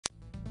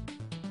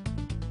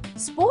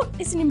Sport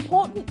is an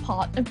important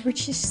part of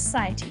British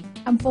society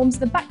and forms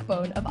the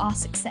backbone of our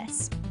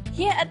success.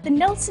 Here at the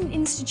Nelson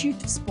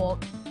Institute of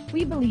Sport,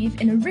 we believe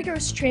in a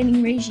rigorous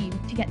training regime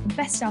to get the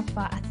best out of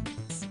our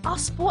athletes. Our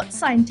sports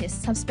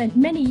scientists have spent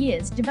many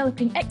years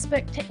developing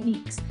expert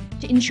techniques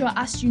to ensure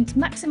our students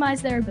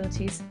maximise their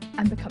abilities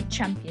and become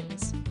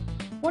champions.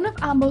 One of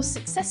our most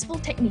successful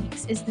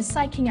techniques is the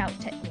psyching out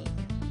technique.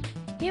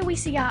 Here we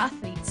see our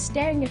athletes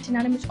staring at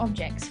inanimate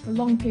objects for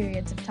long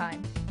periods of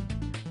time.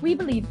 We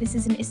believe this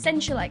is an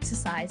essential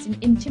exercise in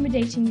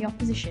intimidating the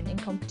opposition in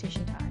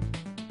competition time.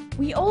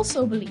 We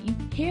also believe,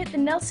 here at the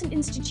Nelson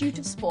Institute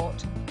of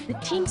Sport,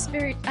 that team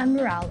spirit and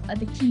morale are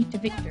the key to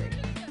victory.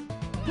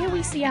 Here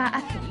we see our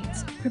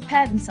athletes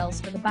prepare themselves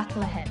for the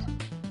battle ahead.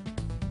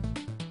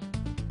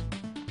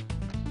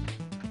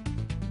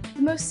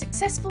 The most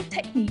successful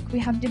technique we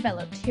have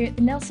developed here at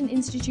the Nelson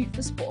Institute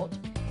for Sport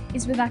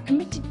is with our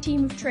committed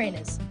team of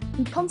trainers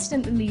who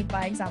constantly lead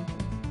by example.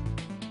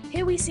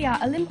 Here we see our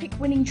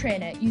Olympic-winning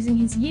trainer using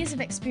his years of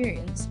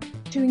experience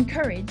to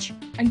encourage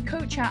and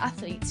coach our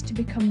athletes to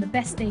become the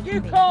best they can be.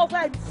 You call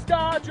them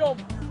star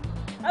jumps,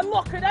 and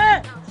look at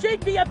her,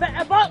 she'd be a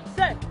better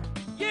boxer.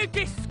 You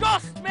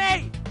disgust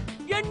me,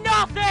 you're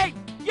nothing,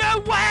 you're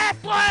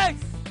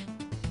worthless.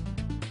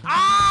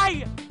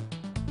 I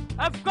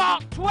have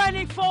got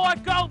 24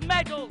 gold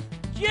medals.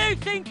 Do you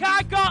think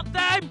I got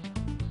them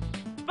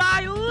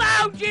by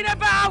lounging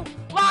about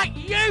like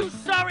you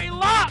sorry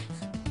lot?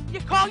 You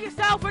call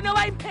yourself an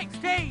Olympics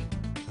team,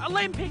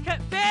 Olympic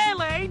at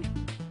failing?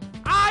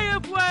 I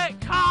have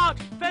worked hard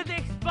for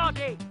this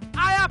body.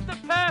 I have the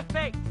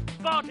perfect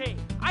body.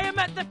 I am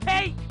at the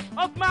peak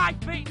of my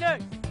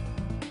fitness.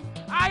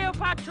 I have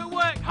had to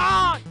work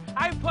hard.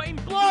 I'm putting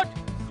blood,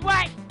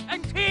 sweat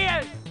and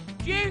tears.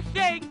 Do you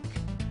think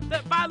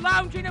that by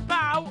lounging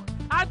about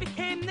I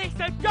became this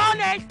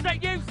Adonis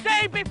that you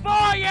see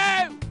before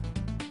you?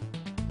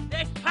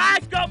 This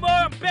pie's got more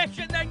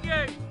ambition than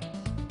you.